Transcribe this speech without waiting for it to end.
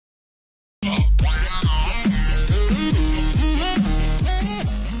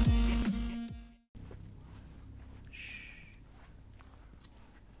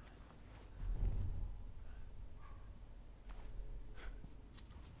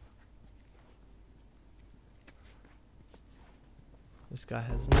This guy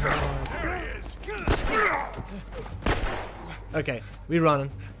has no idea. Okay, we running.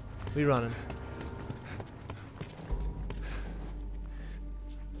 We running.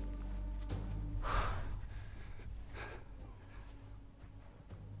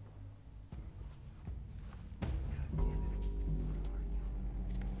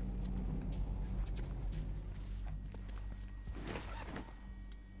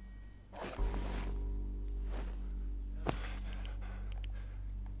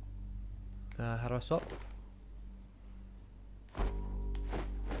 How do I stop?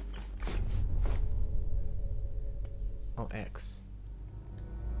 Oh, X.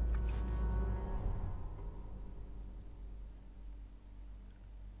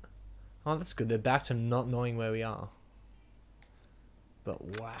 Oh, that's good. They're back to not knowing where we are.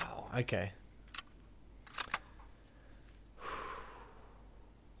 But wow. Okay.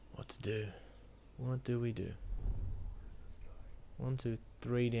 What to do? What do we do? 1, 2,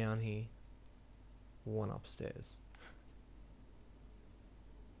 3 down here. 1 upstairs.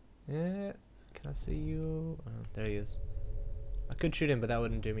 Yeah. Can I see you? Oh, there he is. I could shoot him, but that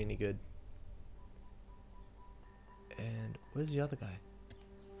wouldn't do me any good. And where's the other guy?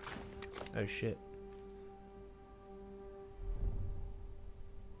 Oh shit.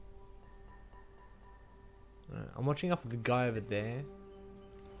 Right, I'm watching out for the guy over there.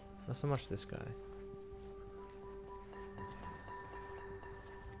 Not so much this guy.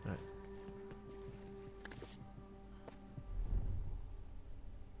 Right.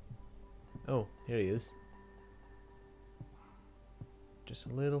 Oh, here he is. Just a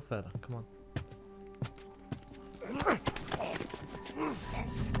little further. Come on. Come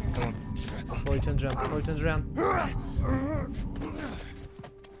on. Before he turns around. Before he turns around.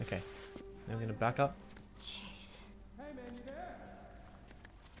 Okay. Now I'm gonna back up. Jeez. Hey man, you there?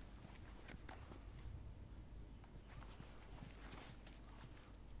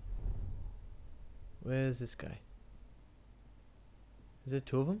 Where's this guy? Is there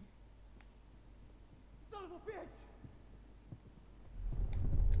 2 of them? Son of a bitch!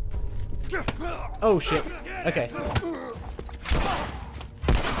 Oh shit. Okay.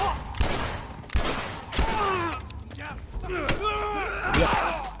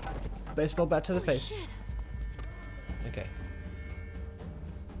 Yep. Baseball bat to the face. Okay.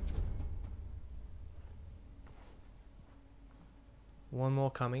 One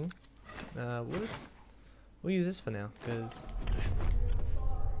more coming. We'll use this for now, because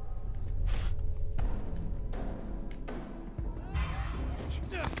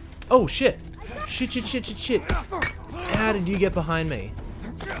oh shit! Shit, shit, shit, shit, shit! How did you get behind me?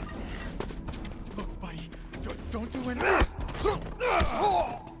 Look, buddy, don't do anything.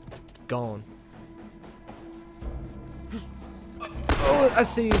 Gone. Oh, I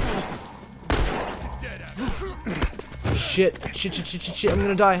see you. Shit, shit, shit, shit, shit, shit! I'm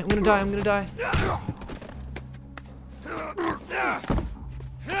gonna die! I'm gonna die! I'm gonna die!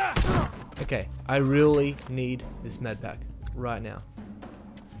 Okay, I really need this med pack right now.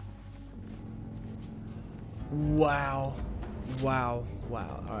 Wow. Wow.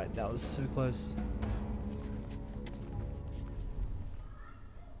 Wow. Alright, that was so close.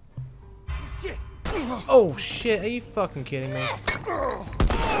 Shit! Oh shit, are you fucking kidding me? Oh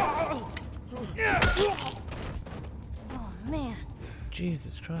man.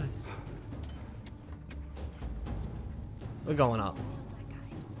 Jesus Christ. We're going up.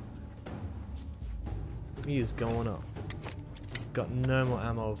 He is going up. Got no more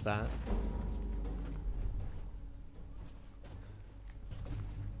ammo of that.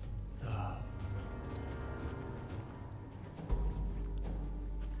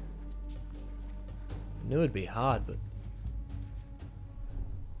 Knew it'd be hard, but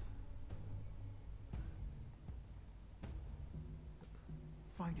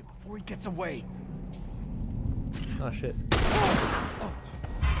Find him before he gets away. oh shit.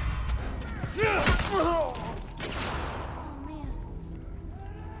 Oh man.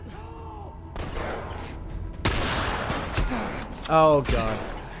 Oh god.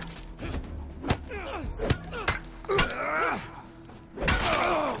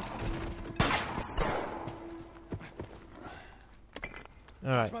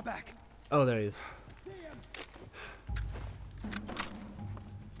 All right. My back. Oh, there he is.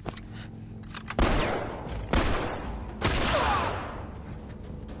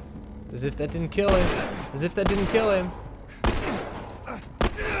 As if that didn't kill him. As if that didn't kill him.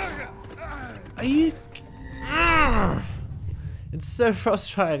 Are you? It's so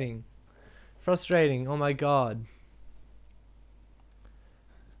frustrating. Frustrating. Oh my god.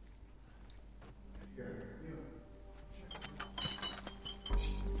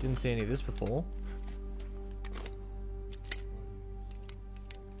 Didn't see any of this before.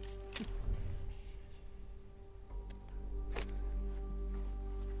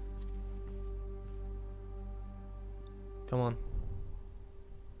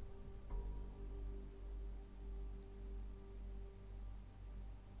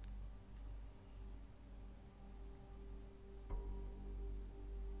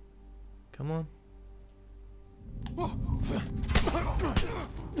 Come on.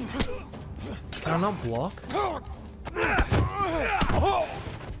 Can I not block?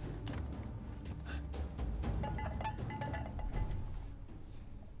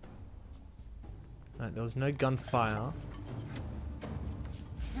 Right, there was no gunfire.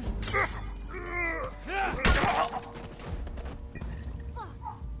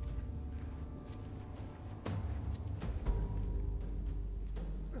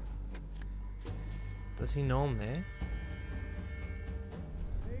 Does he know I'm there?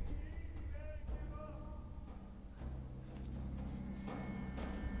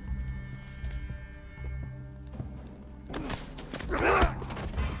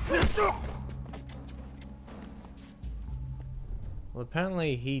 Well,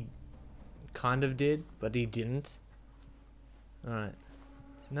 apparently he kind of did, but he didn't. Alright.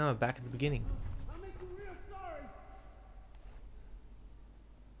 So now we're back at the beginning.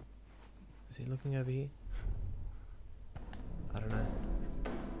 Is he looking over here? I don't know.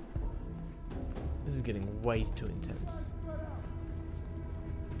 This is getting way too intense.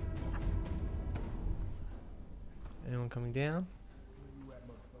 Anyone coming down?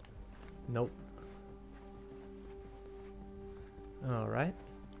 Nope. Alright.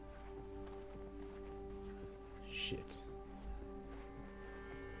 Shit.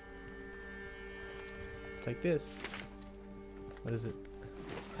 Take this. What is it?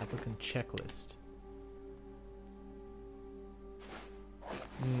 Applicant checklist.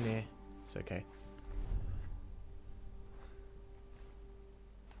 Nah, it's okay.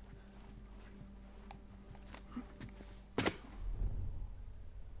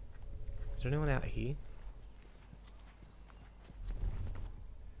 Is there anyone out here?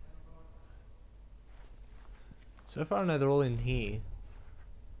 So far I know they're all in here,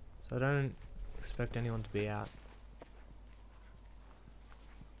 so I don't expect anyone to be out.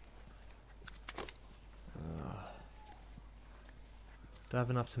 Do I have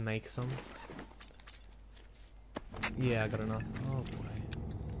enough to make some? Yeah, I got enough. Oh boy.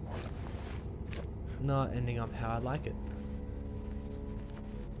 Not ending up how I'd like it.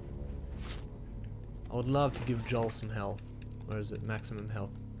 I would love to give Joel some health. Where is it? Maximum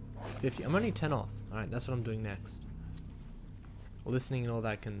health. 50. I'm only 10 off. Alright, that's what I'm doing next. Listening and all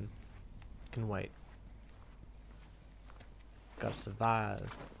that can wait. Gotta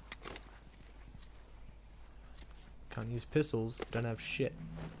survive. Can't use pistols. Don't have shit.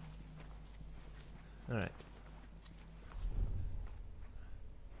 Alright.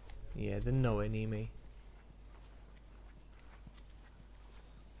 Yeah, they're nowhere near me.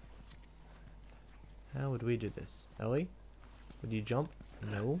 How would we do this? Ellie? Would you jump?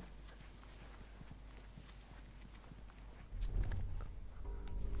 No.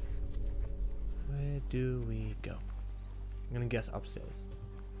 Where do we go? I'm gonna guess upstairs.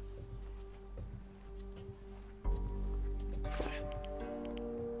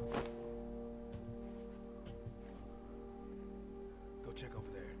 Go check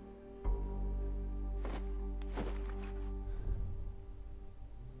over there.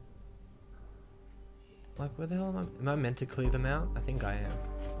 Like, where the hell am I meant to clear them out? I think I am.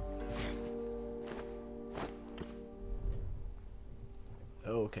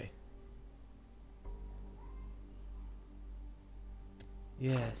 Oh, okay.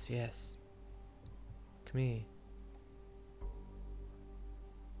 Yes, yes. Come here.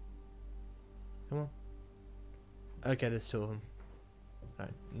 Come on. Okay, there's two of them.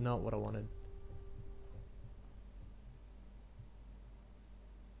 Alright, not what I wanted.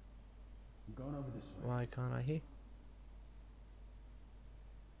 I'm going over this way. Why can't I hear?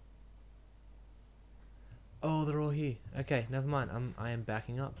 Oh, they're all here. Okay, never mind. I am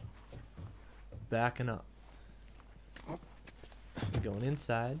backing up. Backing up. Going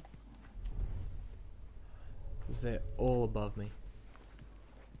inside. Because they're all above me.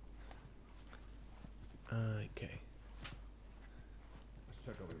 Okay. Let's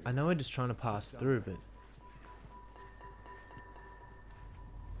check over here. I know we're just trying to pass through, but...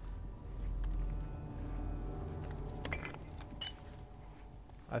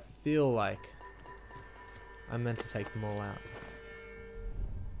 I feel like I meant to take them all out.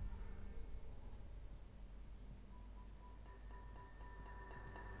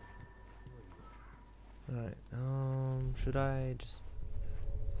 Alright, should I just...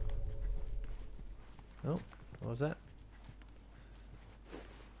 Oh, what was that?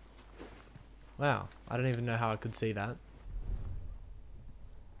 Wow, I don't even know how I could see that.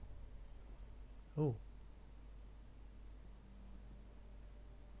 Oh.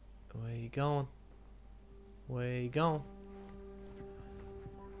 Where you going? Where you going?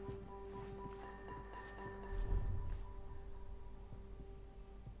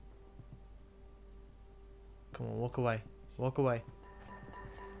 Come on, walk away. Walk away.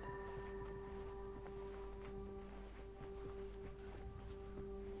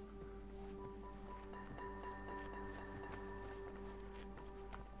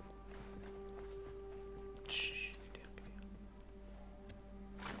 Shh, get down, get down.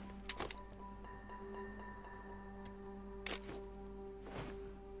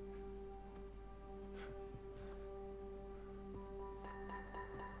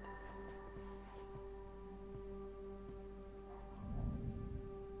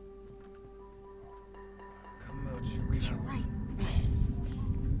 Come out, you You're coward. right.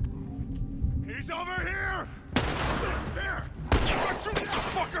 He's over here! There! Watch him,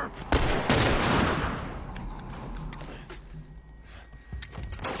 fucker!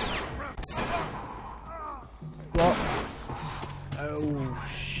 What? Oh,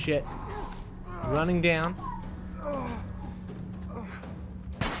 shit. Running down. What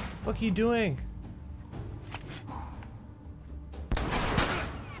the fuck are you doing?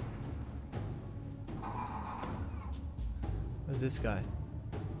 Where's this guy?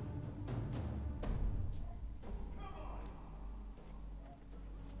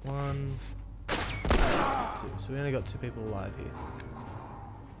 One, two. So we only got 2 people alive here.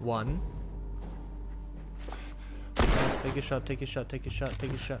 One. Take a shot, take a shot, take a shot,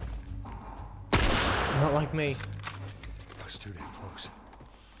 take a shot. Not like me. That was too damn close.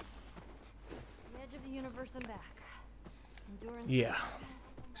 The edge of the universe and back. Endurance. Yeah.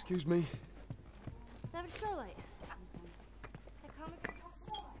 Excuse me? Savage Starlight. That comic book.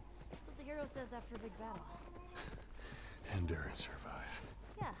 That's what the hero says after a big battle. Endure and survive.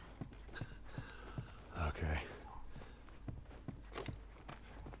 Yeah. Okay.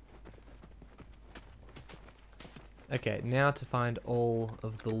 Okay, now to find all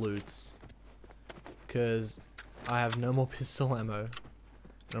of the loots. Because I have no more pistol ammo.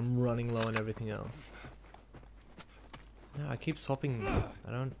 And I'm running low on everything else. No, I keep swapping them.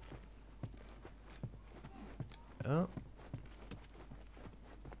 I don't... Oh.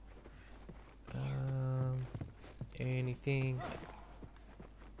 Anything?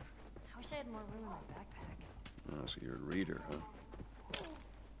 I wish I had more room in my backpack. Oh, so you're a reader, huh?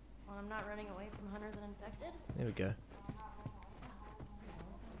 When I'm not running away from hunters and infected. There we go.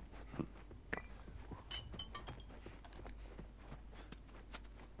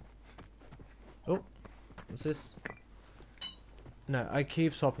 Oh, what's this? No, I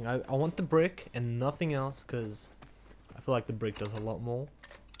keep swapping. I want the brick and nothing else because I feel like the brick does a lot more.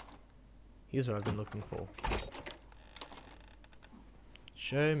 Here's what I've been looking for.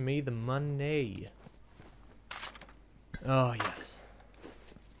 Show me the money. Oh, yes.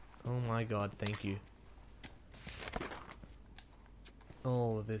 Oh my god, thank you.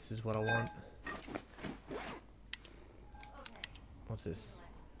 All of this is what I want. What's this?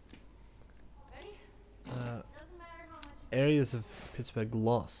 Areas of Pittsburgh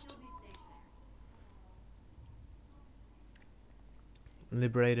lost.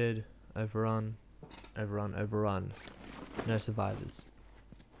 Liberated, overrun, overrun, overrun. No survivors.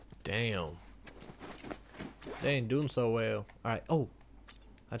 Damn. They ain't doing so well. Alright, oh.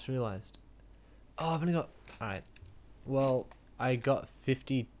 I just realized. Oh, I've only got... Alright. Well, I got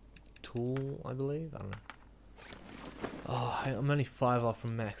 50 tool, I believe. I don't know. Oh, I'm only 5 off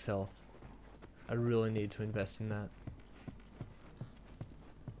from max health. I really need to invest in that.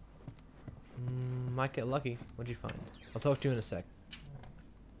 Might get lucky. What'd you find? I'll talk to you in a sec.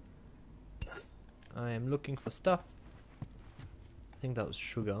 I am looking for stuff. I think that was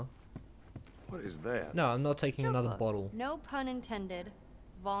sugar. What is that? No, I'm not taking another Notebook. bottle. No pun intended.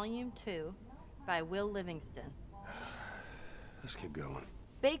 Volume 2 by Will Livingston. Let's keep going.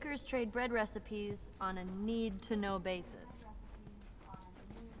 Bakers trade bread recipes on a need-to-know basis.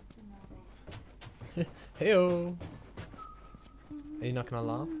 Heyo. Are you not gonna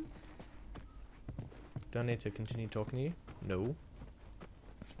laugh? Do I need to continue talking to you? No.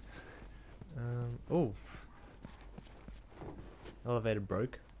 Oh. Elevator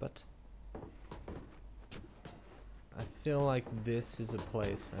broke, but I feel like this is a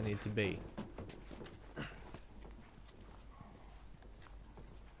place I need to be.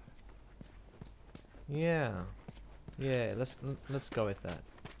 Yeah. Yeah, let's go with that.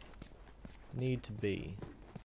 Need to be.